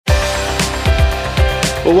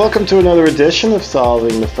Well, welcome to another edition of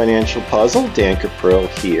Solving the Financial Puzzle. Dan Caprill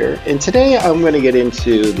here. And today I'm going to get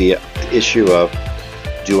into the issue of,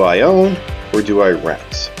 do I own or do I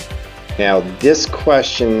rent? Now, this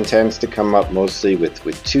question tends to come up mostly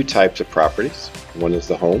with two types of properties. One is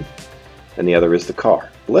the home and the other is the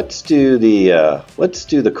car. Let's do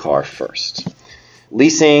the car first.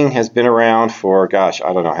 Leasing has been around for, I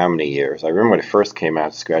don't know how many years. I remember when it first came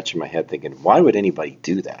out, scratching my head thinking, why would anybody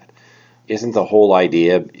do that? Isn't the whole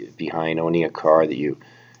idea behind owning a car that you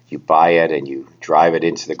buy it and you drive it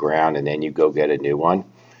into the ground and then you go get a new one?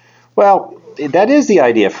 Well, that is the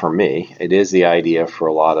idea for me. It is the idea for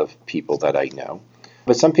a lot of people that I know.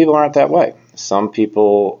 But some people aren't that way. Some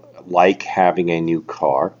people like having a new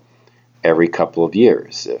car every couple of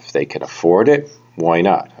years. If they can afford it, why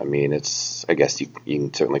not? I mean, I guess you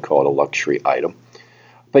can certainly call it a luxury item.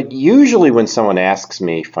 But usually when someone asks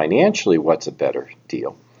me financially what's a better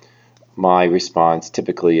deal, my response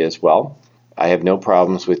typically is, well, I have no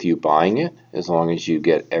problems with you buying it as long as you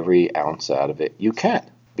get every ounce out of it you can,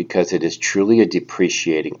 because it is truly a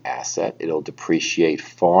depreciating asset. It'll depreciate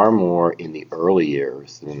far more in the early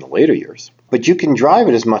years than in the later years. But you can drive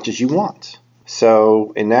it as much as you want.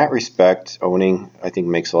 So in that respect, owning, I think,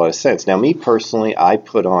 makes a lot of sense. Now, me personally, I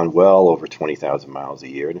put on well over 20,000 miles a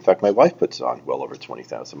year. And in fact, my wife puts on well over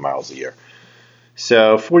 20,000 miles a year.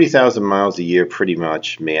 So 40,000 miles a year pretty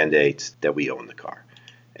much mandates that we own the car.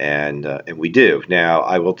 And we do. Now,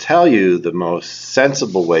 I will tell you the most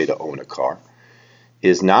sensible way to own a car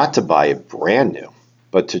is not to buy it brand new,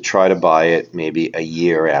 but to try to buy it maybe a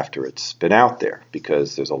year after it's been out there,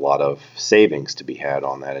 because there's a lot of savings to be had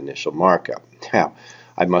on that initial markup. Now,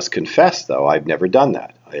 I must confess, though, I've never done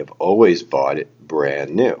that. I have always bought it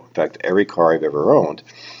brand new. In fact, every car I've ever owned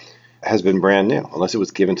has been brand new, unless it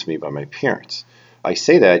was given to me by my parents. I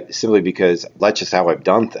say that simply because that's just how I've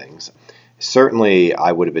done things. Certainly,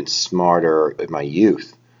 I would have been smarter in my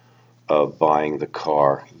youth of buying the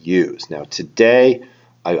car used. Now, today,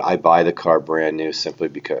 I buy the car brand new simply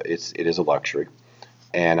because it is a luxury.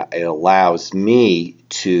 And it allows me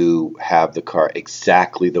to have the car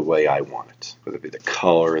exactly the way I want it, whether it be the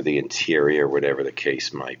color, the interior, whatever the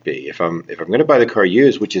case might be. If I'm going to buy the car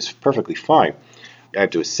used, which is perfectly fine, I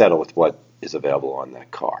have to settle with what is available on that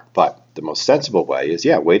car. But the most sensible way is,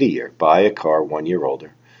 wait a year. Buy a car 1 year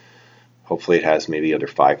older. Hopefully it has maybe under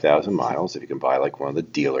 5,000 miles if you can buy like one of the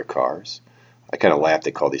dealer cars. I kind of laugh.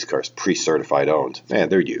 They call these cars pre-certified owned. Man,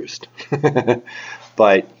 they're used.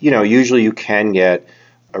 But, usually you can get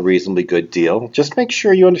a reasonably good deal. Just make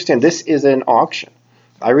sure you understand this is an auction.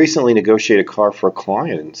 I recently negotiated a car for a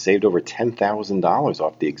client and saved over $10,000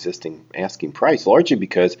 off the existing asking price, largely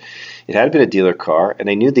because it had been a dealer car, and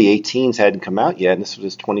I knew the 18s hadn't come out yet, and this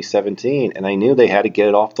was 2017, and I knew they had to get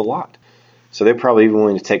it off the lot. So they're probably even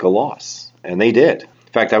willing to take a loss, and they did.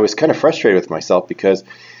 In fact, I was kind of frustrated with myself because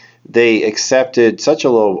they accepted such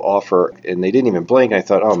a low offer, and they didn't even blink. I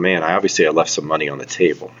thought, oh man, I left some money on the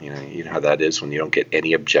table. You know how that is when you don't get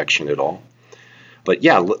any objection at all. But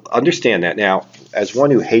understand that. Now, as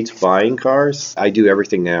one who hates buying cars, I do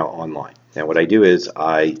everything now online. Now, what I do is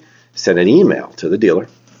I send an email to the dealer.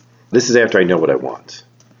 This is after I know what I want.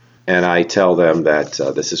 And I tell them that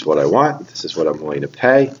this is what I want, this is what I'm willing to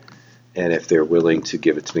pay. And if they're willing to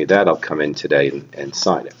give it to me I'll come in today and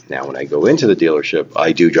sign it. Now, when I go into the dealership,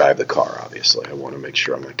 I do drive the car, obviously. I want to make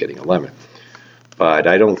sure I'm not getting a lemon. But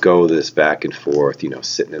I don't go this back and forth,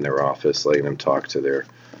 sitting in their office, letting them talk to their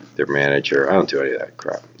manager. I don't do any of that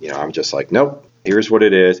crap. I'm just like, nope, here's what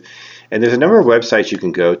it is. And there's a number of websites you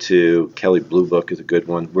can go to. Kelley Blue Book is a good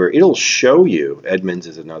one, where it'll show you, Edmunds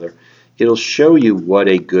is another, it'll show you what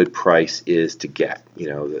a good price is to get,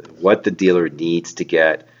 what the dealer needs to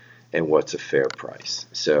get and what's a fair price.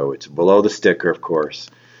 So it's below the sticker, of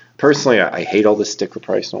course. Personally, I hate all the sticker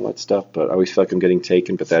price and all that stuff, but I always feel like I'm getting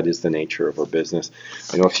taken, but that is the nature of our business.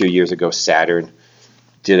 I know a few years ago, Saturn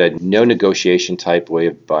did a no negotiation type way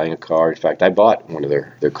of buying a car. In fact, I bought one of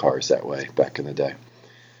their cars that way back in the day.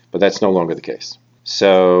 But that's no longer the case.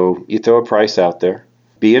 So you throw a price out there,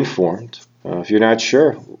 be informed. If you're not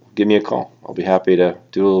sure, give me a call. I'll be happy to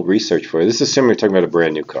do a little research for you. This is similar to talking about a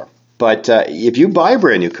brand new car. But if you buy a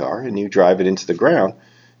brand new car and you drive it into the ground,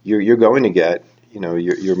 you're going to get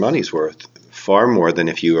your money's worth far more than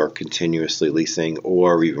if you are continuously leasing,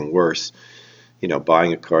 or even worse,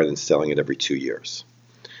 buying a car and selling it every 2 years.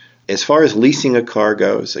 As far as leasing a car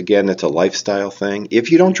goes, again, that's a lifestyle thing.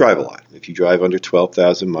 If you don't drive a lot, if you drive under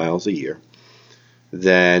 12,000 miles a year,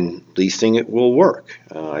 then leasing it will work.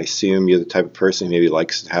 I assume you're the type of person who maybe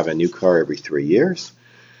likes to have a new car every 3 years,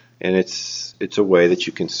 and it's a way that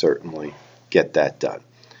you can certainly get that done.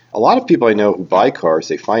 A lot of people I know who buy cars,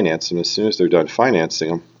 they finance them. As soon as they're done financing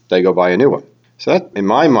them, they go buy a new one. So that, in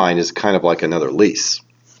my mind, is kind of like another lease.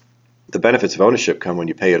 The benefits of ownership come when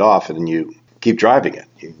you pay it off and then you keep driving it.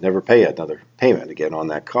 You never pay another payment again on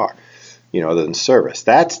that car, other than service.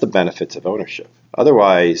 That's the benefits of ownership.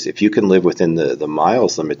 Otherwise, if you can live within the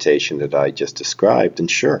miles limitation that I just described, then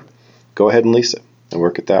sure, go ahead and lease it and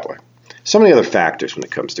work it that way. So many other factors when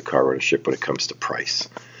it comes to car ownership, when it comes to price.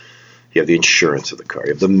 You have the insurance of the car.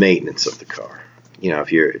 You have the maintenance of the car.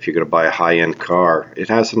 If you're going to buy a high-end car, it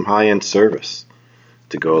has some high-end service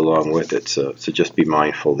to go along with it. So just be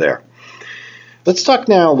mindful there. Let's talk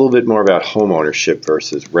now a little bit more about home ownership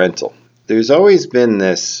versus rental. There's always been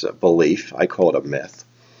this belief, I call it a myth,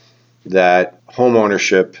 that home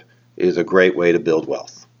ownership is a great way to build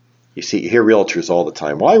wealth. You hear realtors all the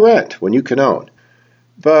time, why rent when you can own?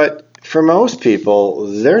 But for most people,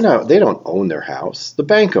 they don't own their house. The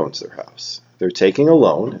bank owns their house. They're taking a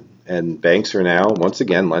loan, and banks are now, once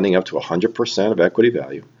again, lending up to 100% of equity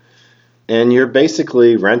value. And you're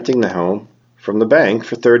basically renting the home from the bank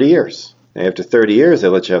for 30 years. And after 30 years, they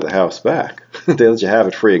let you have the house back. They let you have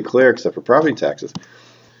it free and clear except for property taxes.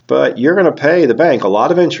 But you're going to pay the bank a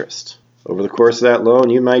lot of interest. Over the course of that loan,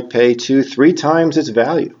 you might pay 2-3 times its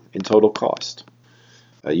value in total cost.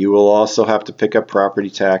 You will also have to pick up property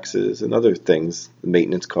taxes and other things,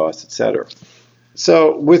 maintenance costs, etc.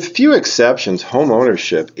 So with few exceptions, home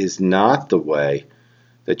ownership is not the way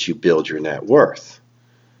that you build your net worth.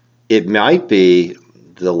 It might be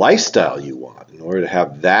the lifestyle you want. In order to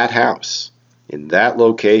have that house in that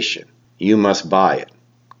location, you must buy it.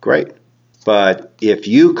 Great. But if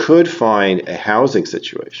you could find a housing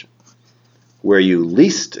situation where you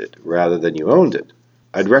leased it rather than you owned it,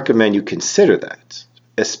 I'd recommend you consider that,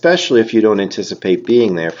 especially if you don't anticipate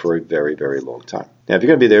being there for a very, very long time. Now, if you're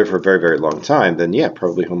going to be there for a very, very long time, then yeah,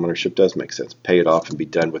 probably homeownership does make sense. Pay it off and be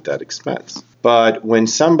done with that expense. But when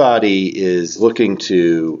somebody is looking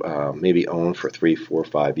to maybe own for 3, 4,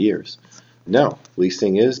 5 years, no,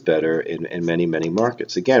 leasing is better in many, many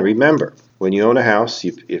markets. Again, remember, when you own a house,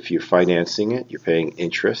 if you're financing it, you're paying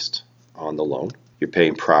interest on the loan. You're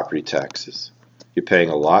paying property taxes. You're paying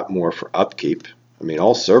a lot more for upkeep. I mean,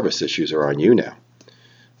 all service issues are on you now.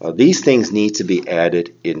 These things need to be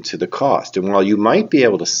added into the cost. And while you might be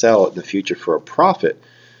able to sell it in the future for a profit,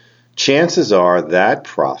 chances are that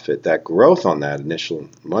profit, that growth on that initial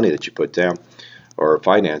money that you put down or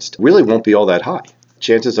financed really won't be all that high.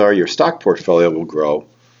 Chances are your stock portfolio will grow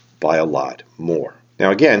by a lot more. Now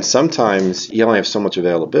again, sometimes you only have so much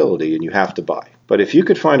availability and you have to buy. But if you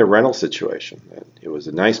could find a rental situation, that it was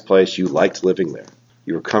a nice place, you liked living there,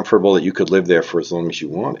 you were comfortable that you could live there for as long as you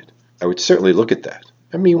wanted, I would certainly look at that.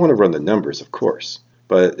 I mean, you want to run the numbers, of course.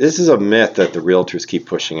 But this is a myth that the realtors keep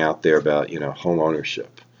pushing out there about, home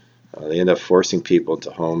ownership. They end up forcing people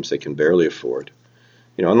into homes they can barely afford.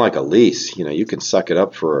 Unlike a lease, you can suck it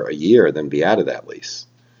up for a year and then be out of that lease.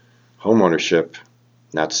 Home ownership,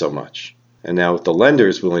 not so much. And now with the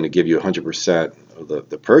lenders willing to give you 100% of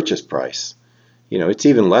the purchase price, it's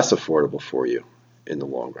even less affordable for you in the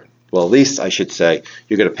long run. Well, at least I should say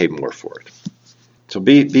you're going to pay more for it. So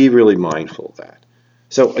be really mindful of that.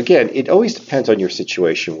 So again, it always depends on your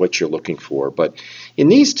situation, what you're looking for. But in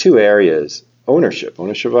these two areas, ownership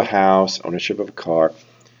of a house, ownership of a car,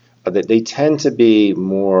 they tend to be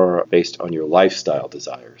more based on your lifestyle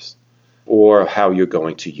desires or how you're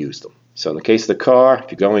going to use them. So in the case of the car,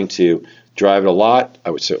 if you're going to drive it a lot, I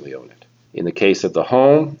would certainly own it. In the case of the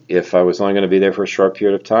home, if I was only going to be there for a short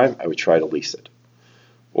period of time, I would try to lease it.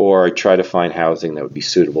 Or I'd try to find housing that would be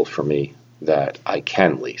suitable for me that I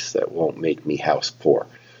can lease, that won't make me house poor.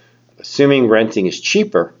 Assuming renting is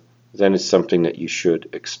cheaper, then it's something that you should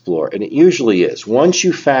explore. And it usually is. Once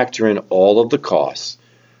you factor in all of the costs,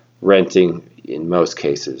 renting, in most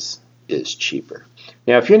cases, is cheaper.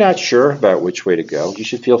 Now, if you're not sure about which way to go, you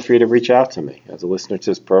should feel free to reach out to me. As a listener to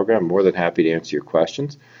this program, I'm more than happy to answer your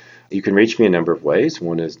questions. You can reach me a number of ways.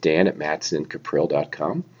 One is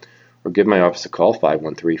dan@matsonandcaprill.com. Or give my office a call,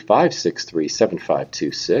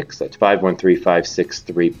 513-563-7526. That's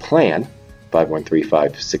 513-563-PLAN,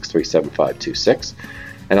 513-563-7526.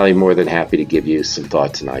 And I'll be more than happy to give you some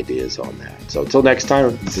thoughts and ideas on that. So until next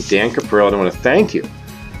time, this is Dan Caprill, and I want to thank you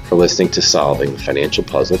for listening to Solving the Financial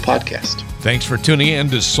Puzzle podcast. Thanks for tuning in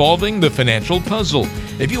to Solving the Financial Puzzle.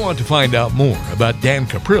 If you want to find out more about Dan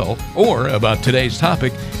Caprill or about today's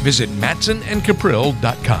topic, visit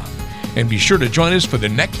matsonandcaprill.com. And be sure to join us for the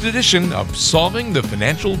next edition of Solving the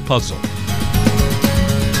Financial Puzzle.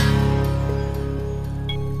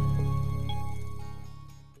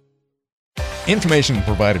 Information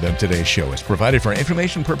provided on today's show is provided for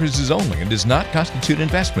information purposes only and does not constitute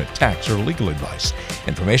investment, tax, or legal advice.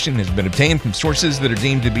 Information has been obtained from sources that are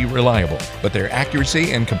deemed to be reliable, but their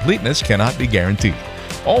accuracy and completeness cannot be guaranteed.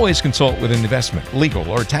 Always consult with an investment, legal,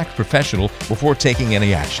 or tax professional before taking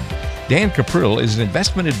any action. Dan Cuprill is an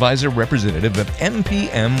investment advisor representative of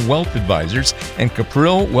MPM Wealth Advisors and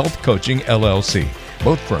Cuprill Wealth Coaching, LLC.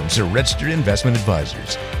 Both firms are registered investment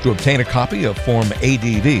advisors. To obtain a copy of Form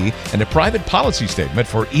ADV and a private policy statement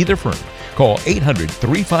for either firm, call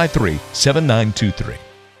 800-353-7923.